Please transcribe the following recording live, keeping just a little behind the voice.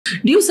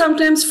Do you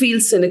sometimes feel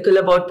cynical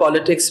about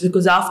politics?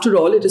 Because after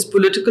all, it is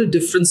political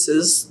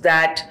differences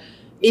that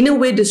in a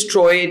way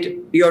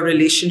destroyed your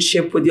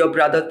relationship with your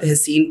brother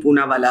Tehseen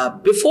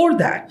Poonawalla. Before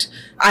that,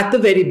 at the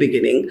very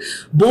beginning,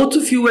 both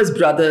of you as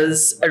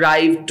brothers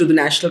arrived to the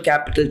national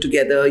capital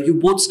together. You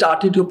both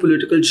started your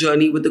political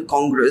journey with the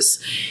Congress.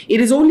 It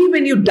is only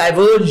when you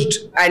diverged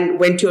and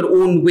went your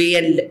own way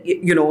and,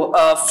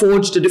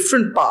 forged a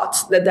different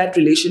path that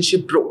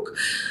relationship broke.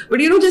 But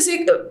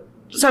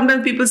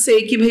sometimes people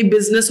say कि भाई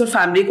business or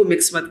family को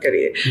mix मत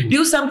करिए. Do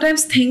you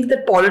sometimes think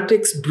that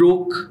politics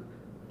broke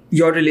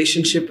your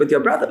relationship with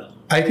your brother?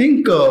 I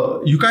think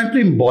you can't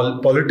blame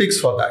politics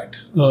for that.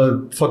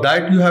 For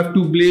that, you have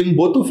to blame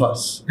both of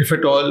us. If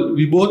at all,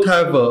 we both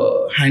have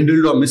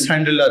handled or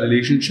mishandled our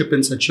relationship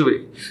in such a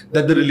way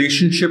that the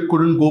relationship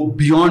couldn't go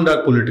beyond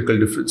our political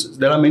differences.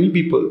 There are many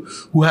people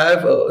who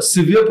have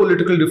severe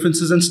political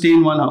differences and stay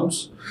in one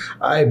house.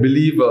 I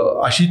believe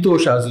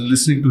Ashutosh, I was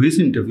listening to his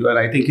interview, and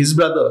I think his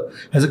brother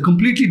has a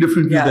completely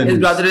different view than his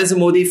brother is a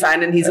Modi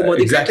fan and he's a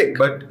Modi critic.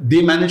 But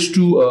they managed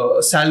to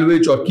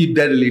salvage or keep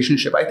their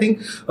relationship. I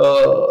think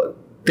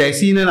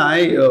Tehseen and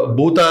I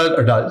both are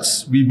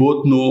adults. We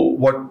both know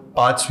what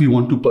paths we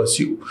want to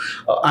pursue.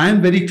 I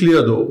am very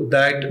clear though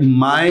that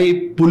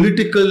my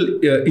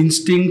political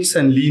instincts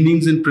and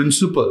leanings and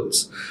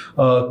principles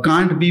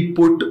can't be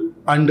put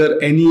under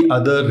any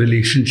other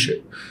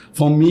relationship.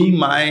 For me,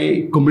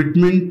 my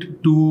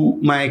commitment to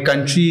my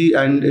country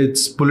and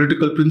its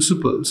political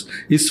principles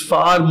is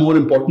far more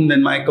important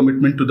than my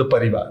commitment to the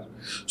Parivar.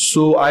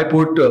 So I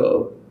put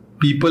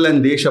people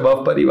and Desh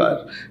above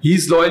Parivar.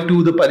 He's loyal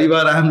to the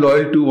Parivar. I am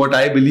loyal to what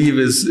I believe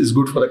is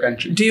good for the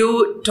country. Do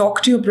you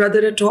talk to your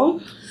brother at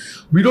all?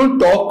 We don't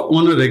talk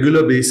on a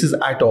regular basis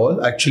at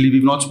all. Actually,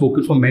 we've not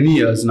spoken for many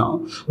years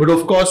now. But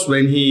of course,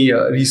 when he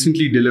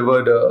recently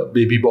delivered a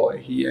baby boy,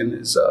 he and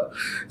his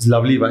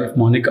lovely wife,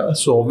 Monica.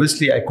 So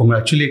obviously, I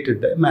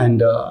congratulated them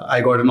and I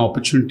got an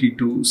opportunity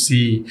to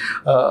see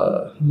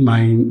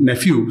my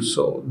nephew.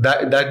 So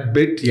that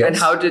bit, yes. And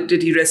how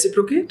did he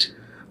reciprocate?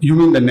 You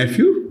mean the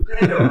nephew?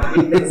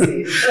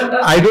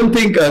 I don't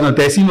think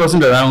Tehseen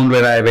wasn't around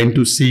when I went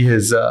to see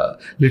his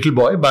little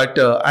boy, but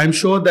I'm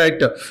sure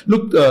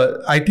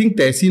that, I think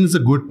Tehseen is a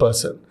good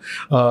person.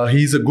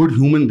 He's a good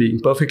human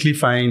being, perfectly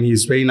fine.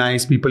 He's very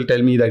nice. People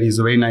tell me that he's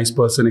a very nice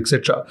person,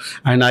 etc.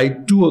 And I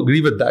too agree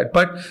with that.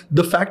 But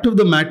the fact of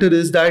the matter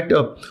is that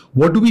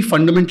what do we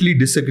fundamentally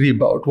disagree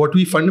about? What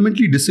we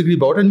fundamentally disagree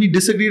about, and we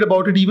disagreed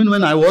about it even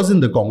when I was in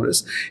the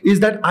Congress,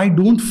 is that I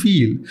don't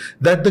feel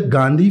that the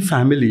Gandhi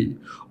family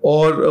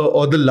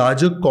or the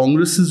larger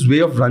Congress's way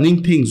of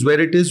running things, where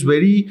it is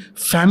very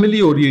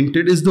family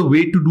oriented, is the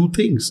way to do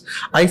things.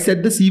 I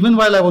said this even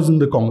while I was in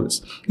the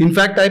Congress. In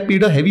fact, I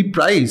paid a heavy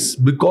price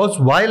because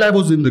while I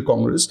was in the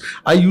Congress,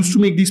 I used to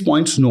make these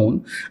points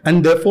known,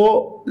 and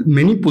therefore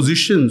many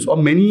positions or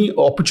many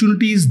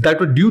opportunities that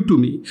were due to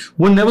me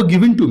were never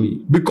given to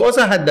me because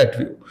I had that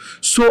view.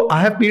 So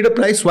I have paid a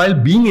price while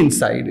being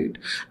inside it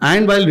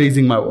and while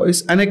raising my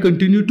voice, and I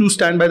continue to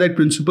stand by that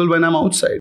principle when I'm outside.